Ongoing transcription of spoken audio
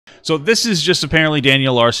So this is just apparently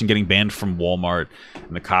Daniel Larson getting banned from Walmart,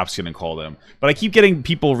 and the cops getting called him. But I keep getting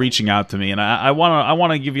people reaching out to me, and I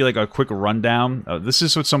wanna give you like a quick rundown. This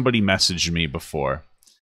is what somebody messaged me before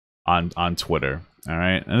on Twitter. All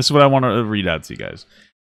right, and this is what I want to read out to you guys.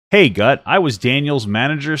 Hey Gut, I was Daniel's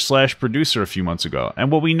manager / producer a few months ago,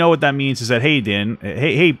 and what we know what that means is that hey Dan,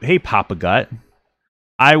 hey Papa Gut,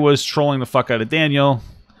 I was trolling the fuck out of Daniel,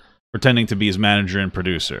 pretending to be his manager and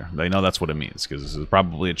producer. They know that's what it means, because this is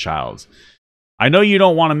probably a child. I know you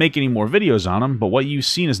don't want to make any more videos on him, but what you've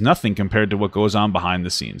seen is nothing compared to what goes on behind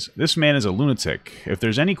the scenes. This man is a lunatic. If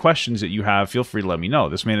there's any questions that you have, feel free to let me know.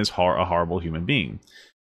 This man is a horrible human being.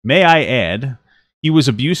 May I add, he was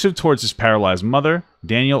abusive towards his paralyzed mother.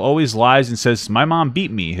 Daniel always lies and says, my mom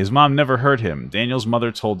beat me. His mom never hurt him. Daniel's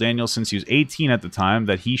mother told Daniel since he was 18 at the time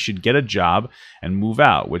that he should get a job and move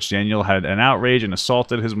out, which Daniel had an outrage and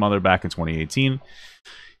assaulted his mother back in 2018.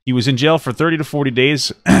 He was in jail for 30 to 40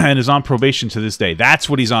 days and is on probation to this day. That's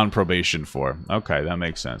what he's on probation for. Okay, that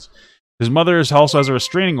makes sense. His mother also has a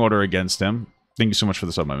restraining order against him. Thank you so much for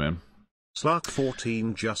the sub, my man.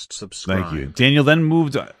 Slark14 just subscribed. Thank you. Daniel then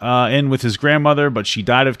moved in with his grandmother, but she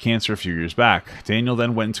died of cancer a few years back. Daniel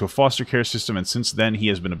then went into a foster care system, and since then he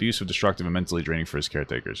has been abusive, destructive, and mentally draining for his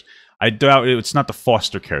caretakers. I doubt it's not the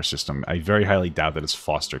foster care system. I very highly doubt that it's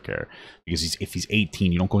foster care, because if he's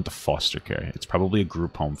 18, you don't go into foster care. It's probably a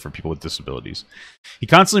group home for people with disabilities. He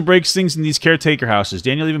constantly breaks things in these caretaker houses.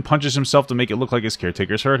 Daniel even punches himself to make it look like his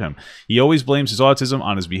caretakers hurt him. He always blames his autism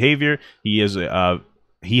on his behavior. He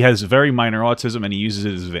has very minor autism, and he uses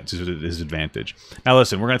it to his advantage. Now,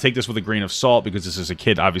 listen, we're going to take this with a grain of salt, because this is a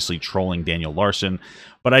kid obviously trolling Daniel Larson.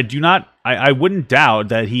 But I wouldn't doubt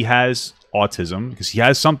that he has autism, because he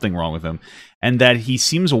has something wrong with him, and that he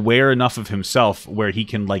seems aware enough of himself where he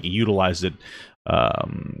can, like, utilize it.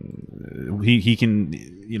 He can,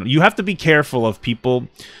 you know, you have to be careful of people,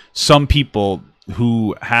 some people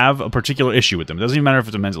who have a particular issue with them. It doesn't even matter if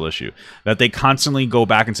it's a mental issue, that they constantly go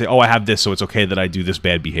back and say, oh, I have this, so it's okay that I do this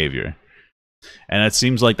bad behavior. And it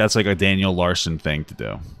seems like that's like a Daniel Larson thing to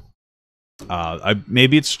do.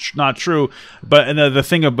 Maybe it's not true, but the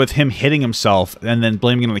thing with him hitting himself and then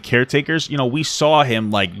blaming it on the caretakers, you know, we saw him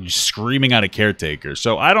like screaming at a caretaker.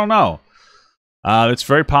 So I don't know. It's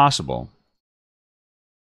very possible.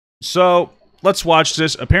 So let's watch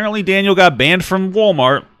this. Apparently Daniel got banned from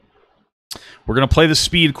Walmart. We're going to play the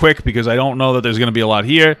speed quick because I don't know that there's going to be a lot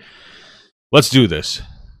here. Let's do this.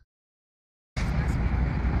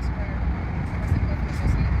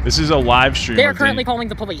 This is a live stream. They are currently calling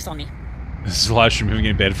the police on me. This is a live stream of him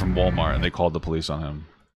getting banned from Walmart, and they called the police on him.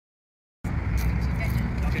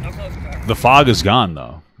 The fog is gone,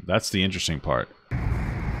 though. That's the interesting part.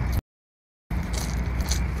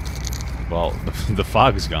 Well, the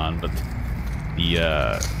fog is gone, but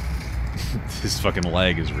the his fucking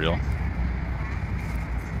leg is real.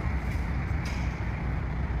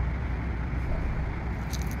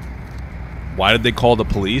 Why did they call the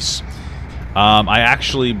police? I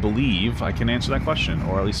actually believe I can answer that question,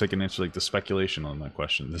 or at least I can answer like the speculation on that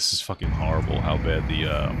question. This is fucking horrible. How bad the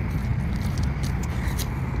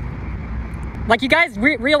like, you guys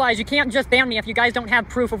realize you can't just ban me if you guys don't have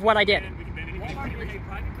proof of what I did.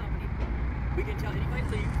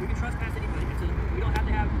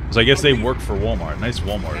 So I guess they work for Walmart. Nice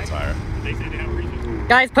Walmart attire.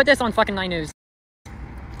 Guys, put this on fucking 9 News.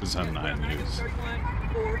 This is on 9 News.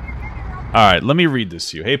 Alright, let me read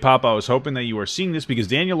this to you. Hey, Papa, I was hoping that you were seeing this because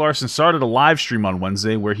Daniel Larson started a live stream on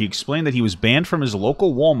Wednesday where he explained that he was banned from his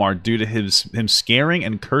local Walmart due to him scaring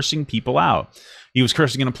and cursing people out. He was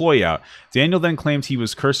cursing an employee out. Daniel then claimed he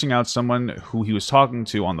was cursing out someone who he was talking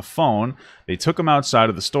to on the phone. They took him outside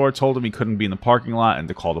of the store, told him he couldn't be in the parking lot, and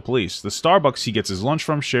to call the police. The Starbucks he gets his lunch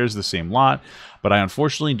from shares the same lot, but I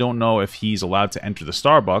unfortunately don't know if he's allowed to enter the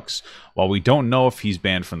Starbucks. While we don't know if he's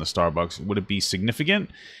banned from the Starbucks, would it be significant?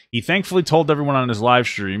 He thankfully told everyone on his live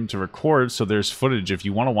stream to record, so there's footage if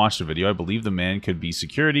you want to watch the video. I believe the man could be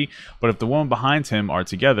security, but if the woman behind him are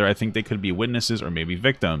together, I think they could be witnesses or maybe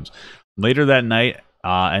victims. Later that night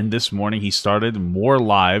and this morning, he started more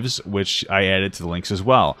lives, which I added to the links as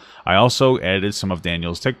well. I also added some of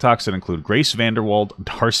Daniel's TikToks that include Grace Vanderwald,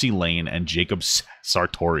 Darcy Lane, and Jacob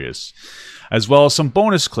Sartorius, as well as some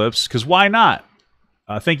bonus clips, because why not?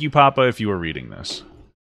 Thank you, Papa, if you were reading this.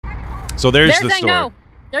 So there's the story. No.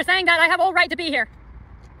 They're saying that I have all right to be here.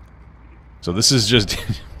 So this is just...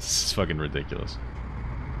 this is fucking ridiculous.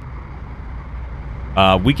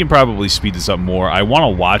 We can probably speed this up more. I want to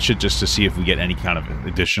watch it just to see if we get any kind of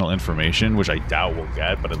additional information, which I doubt we'll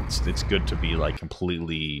get, but it's good to be, like,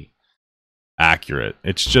 completely accurate.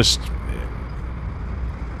 It's just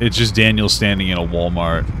Daniel standing in a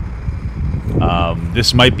Walmart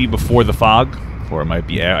This might be before the fog, or it might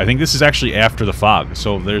be... I think this is actually after the fog,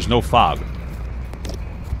 so there's no fog.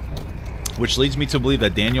 Which leads me to believe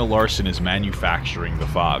that Daniel Larson is manufacturing the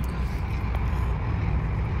fog.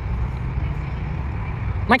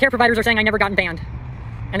 My care providers are saying I never gotten banned,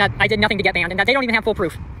 and that I did nothing to get banned, and that they don't even have full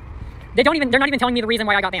proof. They're not even telling me the reason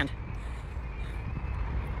why I got banned.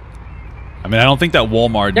 I mean, I don't think that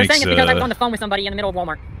Walmart They're makes saying it's because I was on the phone with somebody in the middle of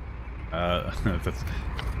Walmart.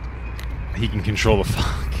 He can control the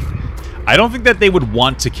fog. I don't think that they would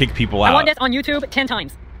want to kick people out. I want this on YouTube 10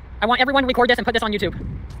 times. I want everyone to record this and put this on YouTube.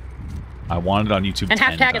 I want it on YouTube and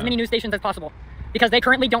hashtag as many news stations as possible. Because they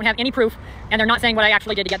currently don't have any proof, and they're not saying what I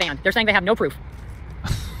actually did to get banned. They're saying they have no proof.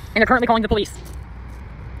 And they're currently calling the police.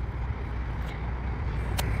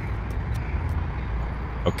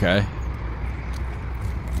 Okay.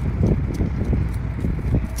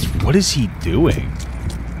 What is he doing?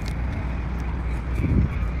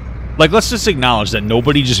 Like, let's just acknowledge that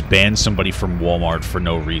nobody just banned somebody from Walmart for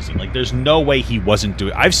no reason. Like, there's no way he wasn't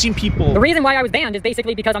doing... I've seen people... The reason why I was banned is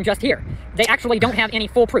basically because I'm just here. They actually don't have any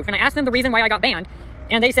full proof. And I asked them the reason why I got banned,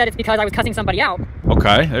 and they said it's because I was cussing somebody out.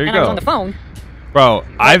 Okay, there you and go. I was on the phone. Bro,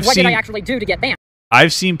 what did I actually do to get banned?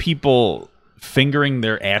 I've seen people fingering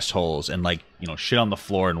their assholes and, like, you know, shit on the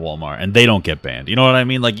floor in Walmart, and they don't get banned. You know what I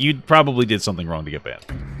mean? Like, you probably did something wrong to get banned.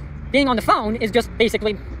 Being on the phone is just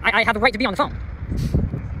basically... I have the right to be on the phone.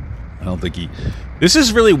 I don't think he... This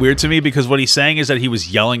is really weird to me because what he's saying is that he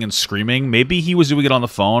was yelling and screaming. Maybe he was doing it on the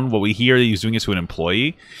phone. What we hear, he was doing it to an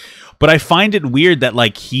employee. But I find it weird that,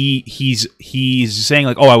 like, he's saying,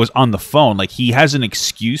 like, oh, I was on the phone. Like, he has an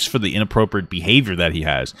excuse for the inappropriate behavior that he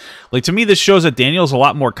has. Like, to me, this shows that Daniel's a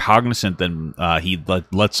lot more cognizant than he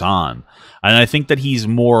lets on. And I think that he's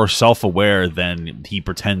more self-aware than he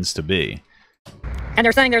pretends to be. And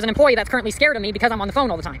they're saying there's an employee that's currently scared of me because I'm on the phone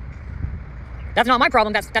all the time. That's not my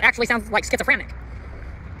problem. That actually sounds like schizophrenic.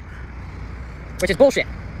 Which is bullshit.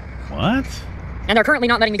 What? And they're currently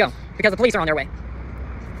not letting me go because the police are on their way.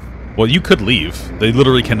 Well, you could leave. They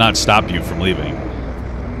literally cannot stop you from leaving.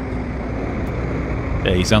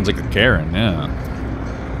 Yeah, he sounds like a Karen, yeah.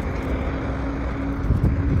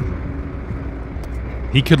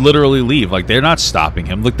 He could literally leave. Like, they're not stopping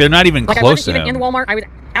him. Look, they're not even close to him. I wasn't even in the Walmart. I was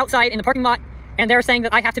outside in the parking lot, and they're saying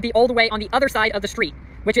that I have to be all the way on the other side of the street,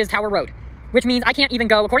 which is Tower Road. Which means I can't even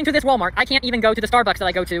go, according to this Walmart, I can't even go to the Starbucks that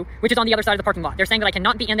I go to, which is on the other side of the parking lot. They're saying that I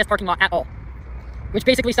cannot be in this parking lot at all. Which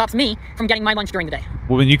basically stops me from getting my lunch during the day.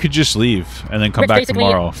 Well, then you could just leave and then come back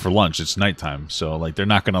tomorrow for lunch. It's nighttime, so, like, they're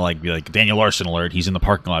not going to, like, be like, Daniel Larson alert, he's in the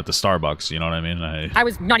parking lot at the Starbucks, you know what I mean? I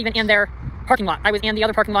was not even in their parking lot. I was in the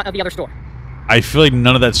other parking lot of the other store. I feel like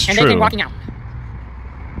none of that's true. And they came walking out.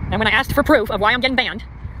 And when I asked for proof of why I'm getting banned,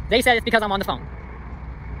 they said it's because I'm on the phone.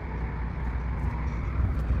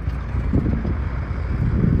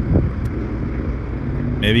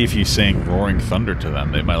 Maybe if you sing Roaring Thunder to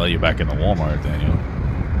them, they might let you back in the Walmart, Daniel.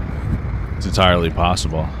 It's entirely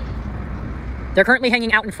possible. They're currently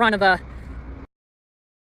hanging out in front of a...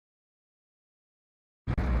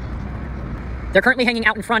 They're currently hanging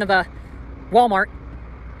out in front of a Walmart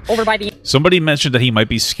over by the... Somebody mentioned that he might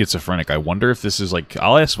be schizophrenic. I wonder if this is like...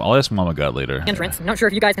 I'll ask Mama God later. Entrance. I'm not sure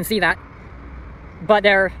if you guys can see that. But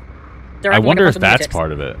they're I wonder if that's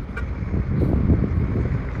part of it.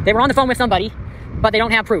 They were on the phone with somebody, but they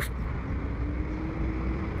don't have proof.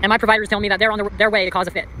 And my providers tell me that they're on their way to cause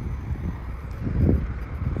a fit.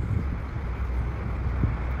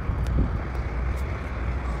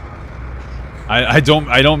 I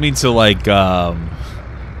don't mean to, like,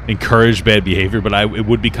 encourage bad behavior, but it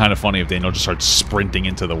would be kind of funny if Daniel just starts sprinting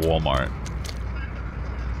into the Walmart.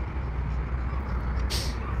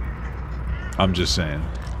 I'm just saying.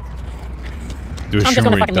 Do a I'm just gonna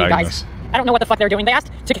summary fucking leave, diagnosis. guys. I don't know what the fuck they're doing. They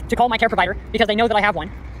asked to call my care provider because they know that I have one.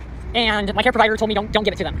 And my care provider told me don't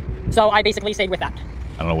give it to them. So I basically stayed with that.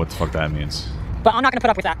 I don't know what the fuck that means. But I'm not going to put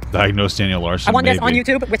up with that. Diagnose Daniel Larson, I want this on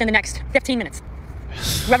YouTube within the next 15 minutes.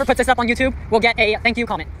 Whoever puts this up on YouTube will get a thank you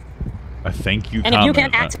comment. A thank you and comment? And if you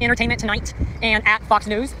can at Entertainment Tonight and at Fox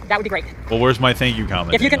News, that would be great. Well, where's my thank you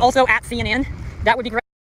comment? If you can also at CNN, that would be great.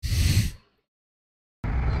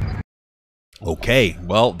 Okay,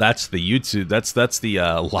 well, that's the YouTube. That's the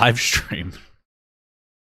live stream.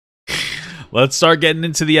 Let's start getting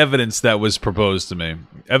into the evidence that was proposed to me.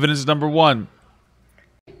 Evidence number 1.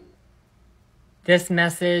 This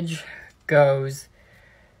message goes...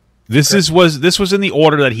 This was in the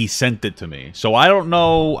order that he sent it to me. So I don't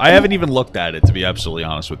know. I haven't even looked at it, to be absolutely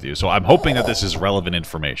honest with you. So I'm hoping that this is relevant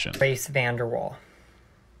information. Grace Vanderwall.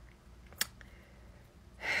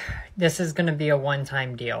 This is going to be a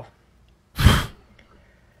one-time deal.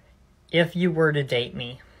 If you were to date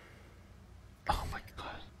me... Oh my God.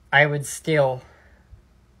 I would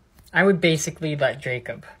basically let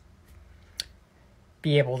Jacob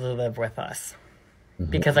be able to live with us.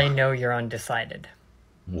 Because I know you're undecided.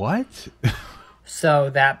 What? So,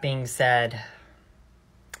 that being said,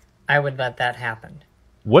 I would let that happen.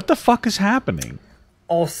 What the fuck is happening?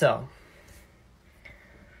 Also,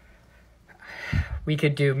 we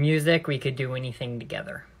could do music, we could do anything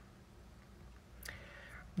together.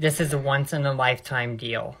 This is a once-in-a-lifetime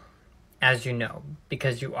deal, as you know,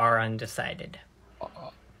 because you are undecided.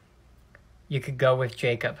 You could go with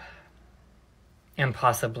Jacob and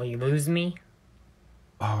possibly lose me.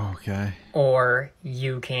 Oh, okay. Or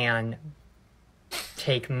you can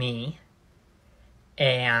take me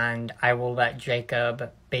and I will let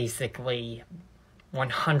Jacob basically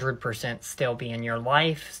 100% still be in your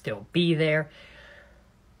life, still be there,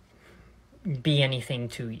 be anything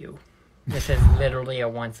to you. This is literally a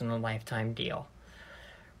once-in-a-lifetime deal.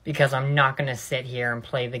 Because I'm not going to sit here and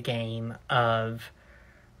play the game of,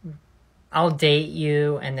 I'll date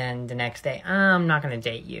you, and then the next day, I'm not going to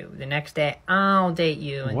date you. The next day, I'll date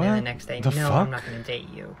you, and then the next day, no, fuck? I'm not going to date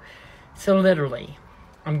you. So literally,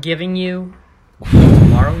 I'm giving you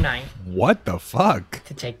tomorrow night. What the fuck?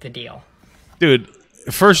 To take the deal. Dude,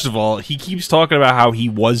 first of all, he keeps talking about how he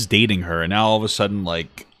was dating her, and now all of a sudden,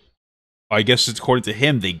 like, I guess it's according to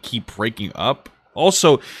him, they keep breaking up.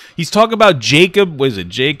 Also, he's talking about Jacob, what is it,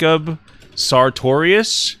 Jacob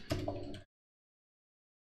Sartorius?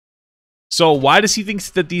 So why does he think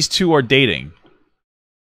that these two are dating?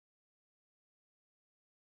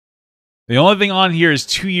 The only thing on here is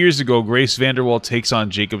 2 years ago, Grace Vanderwall takes on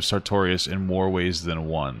Jacob Sartorius in more ways than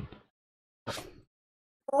one.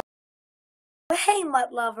 Hey,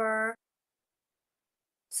 Mutt Lover.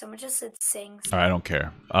 Someone just said sing. I don't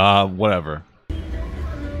care. Whatever.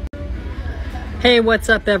 Hey, what's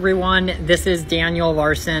up, everyone? This is Daniel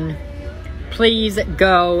Larson. Please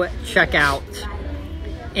go check out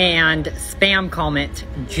and spam comment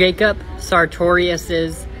Jacob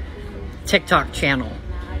Sartorius's TikTok channel.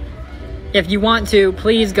 If you want to,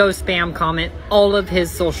 please go spam comment all of his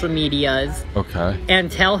social medias. Okay. And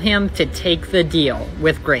tell him to take the deal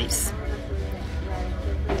with Grace.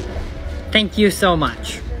 Thank you so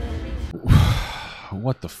much.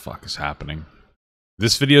 What the fuck is happening?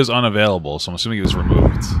 This video is unavailable, so I'm assuming it was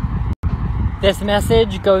removed. This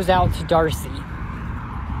message goes out to Darcy.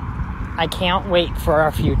 I can't wait for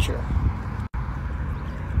our future.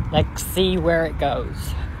 Let's see where it goes.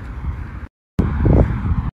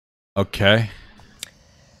 Okay.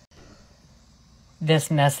 This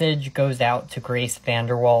message goes out to Grace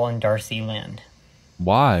Vanderwall and Darcy Lynn.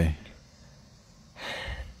 Why?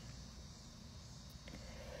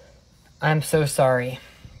 I'm so sorry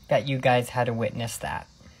that you guys had to witness that.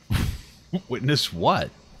 Witness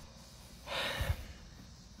what?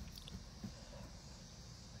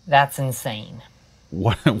 That's insane.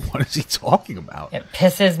 What is he talking about? It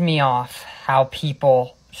pisses me off how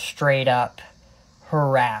people straight up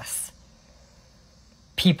harass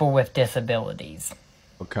people with disabilities.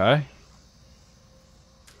 Okay.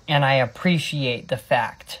 And I appreciate the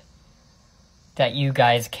fact that you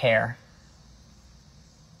guys care.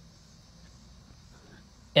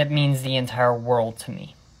 It means the entire world to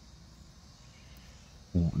me.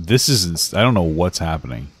 This isn't... I don't know what's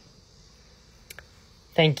happening.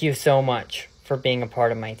 Thank you so much for being a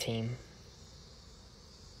part of my team.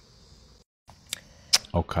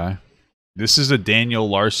 Okay. This is a Daniel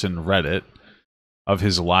Larson Reddit of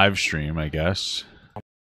his live stream, I guess.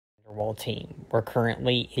 Vanderwall team. We're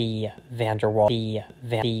currently the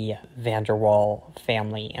Vanderwall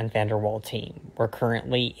family and Vanderwall team. We're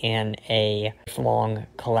currently in a long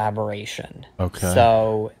collaboration. Okay.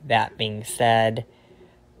 So that being said,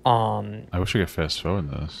 I wish I could fast forward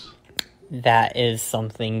this. That is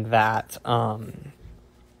something that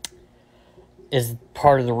is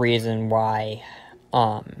part of the reason why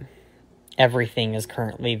everything is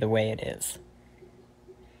currently the way it is.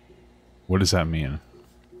 What does that mean?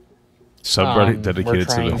 Subreddit dedicated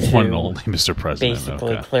to the one and only Mr. President.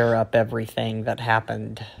 Basically clear up everything that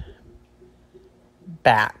happened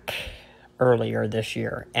back earlier this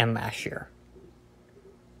year and last year.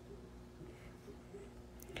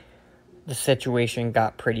 The situation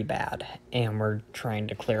got pretty bad, and we're trying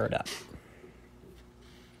to clear it up.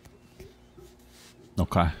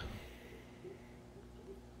 Okay.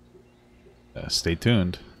 Stay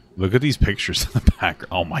tuned. Look at these pictures in the back.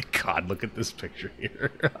 Oh my god, look at this picture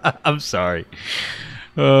here. I'm sorry.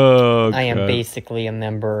 Oh, I am basically a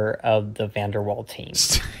member of the Vanderwall team.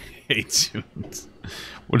 Stay tuned.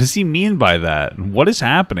 What does he mean by that? What is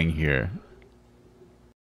happening here?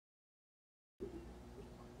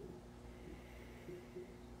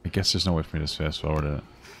 I guess there's no way for me to fast forward it.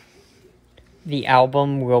 The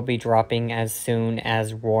album will be dropping as soon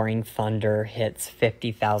as Roaring Thunder hits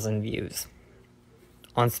 50,000 views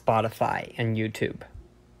on Spotify and YouTube.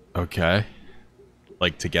 Okay.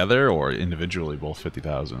 Like together or individually, both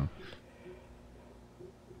 50,000?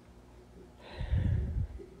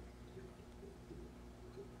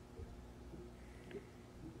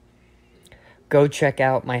 Go check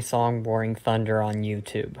out my song Roaring Thunder on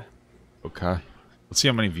YouTube. Okay. Let's see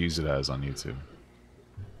how many views it has on YouTube.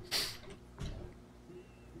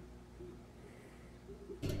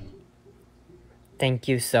 Thank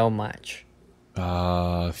you so much.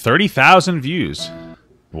 30,000 views.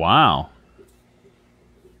 Wow.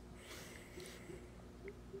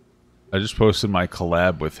 I just posted my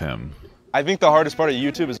collab with him. I think the hardest part of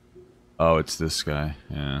YouTube is... Oh, it's this guy.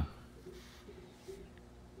 Yeah.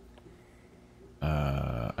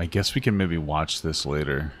 I guess we can maybe watch this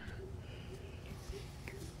later.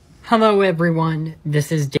 Hello, everyone.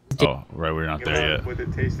 This is... Oh, right, we're not there yet. With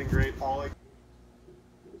it tasting great, All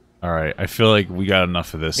right, I feel like we got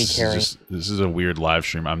enough of this. This is a weird live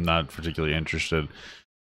stream. I'm not particularly interested.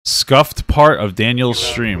 Scuffed part of Daniel's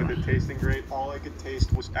stream. With it tasting great, all I could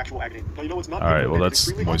taste was actual agony. But you know what's not? All right, well that's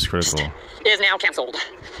voice critical. Is now canceled.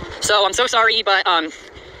 So I'm so sorry, but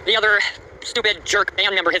the other stupid jerk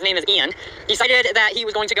band member, his name is Ian, decided that he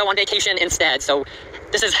was going to go on vacation instead. So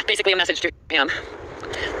this is basically a message to him.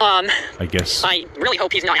 I guess. I really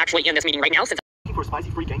hope he's not actually in this meeting right now, since For spicy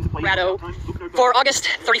free games to play for August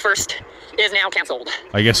 31st is now canceled.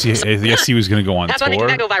 I guess he was gonna go on That's why making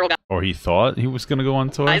that go tour, viral, guys. or he thought he was gonna go on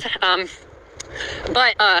tour.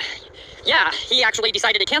 But yeah, he actually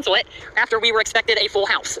decided to cancel it after we were expected a full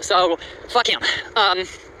house. So fuck him.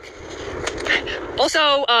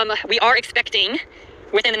 Also, we are expecting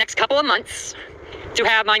within the next couple of months to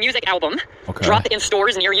have my music album drop in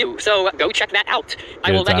stores near you. So go check that out.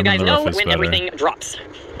 I will let you guys know when everything drops.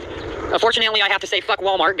 Unfortunately, I have to say fuck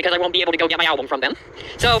Walmart because I won't be able to go get my album from them.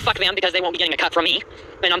 So fuck them because they won't be getting a cut from me.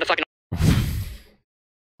 And I'm the fucking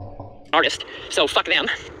artist. So fuck them.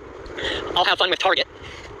 I'll have fun with Target.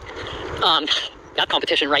 That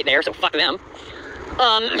competition right there, so fuck them.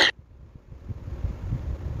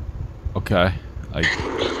 Okay.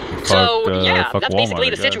 Yeah, fuck that's Walmart, basically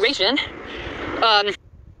the I guess. situation.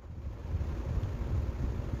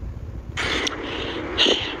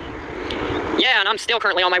 Yeah, and I'm still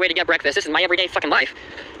currently on my way to get breakfast. This is my everyday fucking life.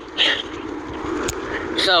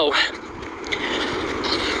 So,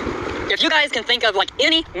 if you guys can think of like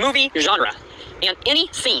any movie genre and any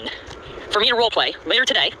scene for me to roleplay later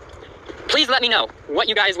today, please let me know what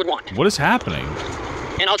you guys would want. What is happening?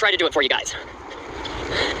 And I'll try to do it for you guys.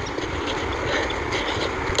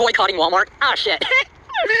 Boycotting Walmart. Ah, shit.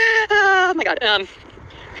 Oh my god.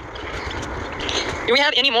 Do we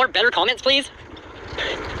have any more better comments, please?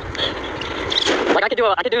 Like I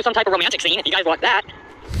could do some type of romantic scene if you guys want that.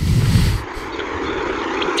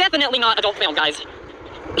 Definitely not adult film, guys.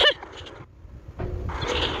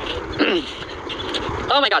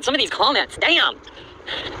 Oh my god, some of these comments, damn.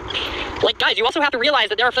 Like, guys, you also have to realize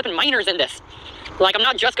that there are flipping minors in this. Like, I'm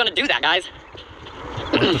not just gonna do that, guys.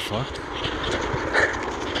 What the fuck?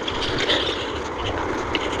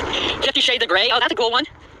 50 Shades of Grey. Oh, that's a cool one.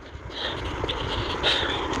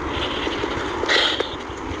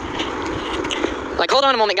 Like, hold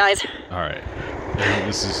on a moment, guys. Alright.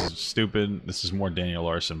 This is stupid. This is more Daniel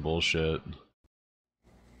Larson bullshit.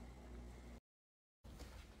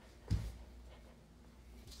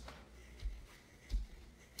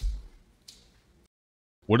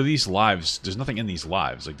 What are these lives? There's nothing in these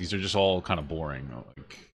lives. Like, these are just all kind of boring.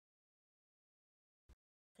 Like,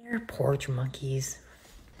 They're porch monkeys.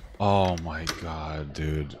 oh my god,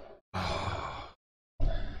 dude.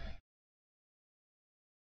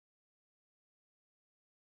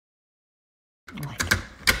 Like,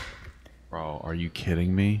 Bro, are you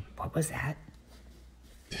kidding me? what was that?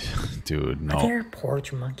 Dude, no. They're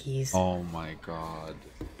porch monkeys. Oh my god.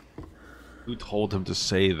 Who told him to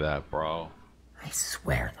say that, bro? I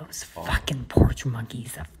swear, those fucking porch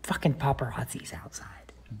monkeys, the fucking paparazzis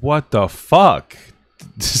outside. What the fuck?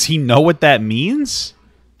 Does he know what that means?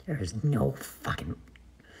 There's no fucking...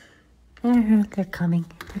 They're coming.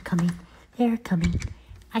 They're coming. They're coming.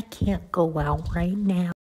 I can't go out right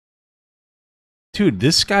now. Dude,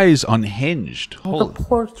 this guy is unhinged. All Holy... the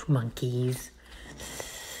porch monkeys.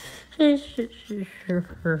 I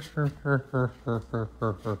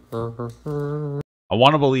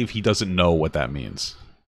want to believe he doesn't know what that means.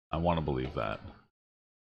 I want to believe that.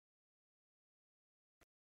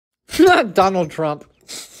 Donald Trump.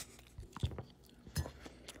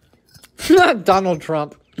 Donald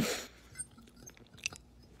Trump.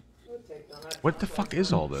 What the fuck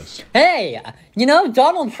is all this? Hey, you know,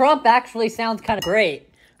 Donald Trump actually sounds kind of great.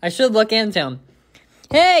 I should look into him.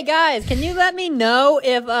 Hey, guys, can you let me know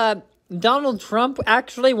if Donald Trump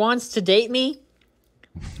actually wants to date me?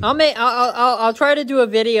 I'll try to do a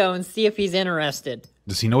video and see if he's interested.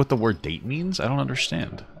 Does he know what the word date means? I don't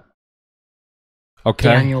understand. Okay.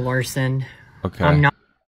 Daniel Larson. Okay. I'm not.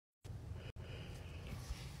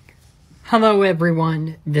 Hello,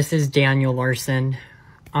 everyone. This is Daniel Larson.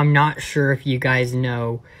 I'm not sure if you guys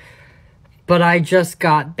know, but I just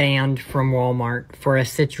got banned from Walmart for a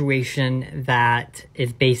situation that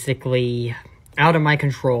is basically out of my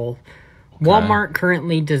control. Okay. Walmart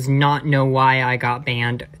currently does not know why I got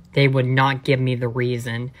banned. They would not give me the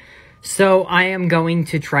reason. So I am going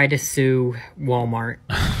to try to sue Walmart.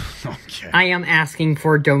 Okay. I am asking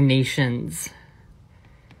for donations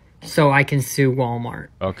so I can sue Walmart.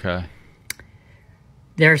 Okay.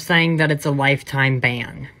 They're saying that it's a lifetime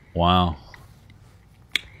ban. Wow.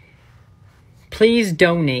 Please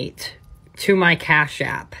donate to my Cash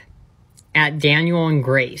App at Daniel and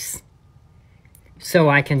Grace so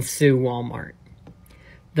I can sue Walmart.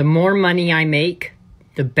 The more money I make,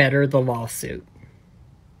 the better the lawsuit.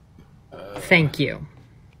 Thank you.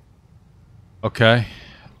 Okay.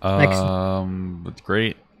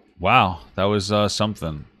 Great. Wow, that was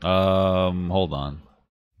something. Hold on.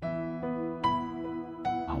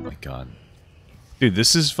 Oh my god. Dude,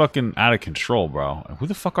 this is fucking out of control, bro. Who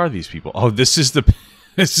the fuck are these people? Oh, this is the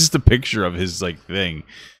this is the picture of his like thing.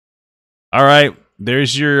 All right,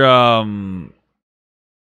 there's your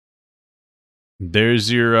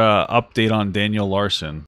update on Daniel Larson.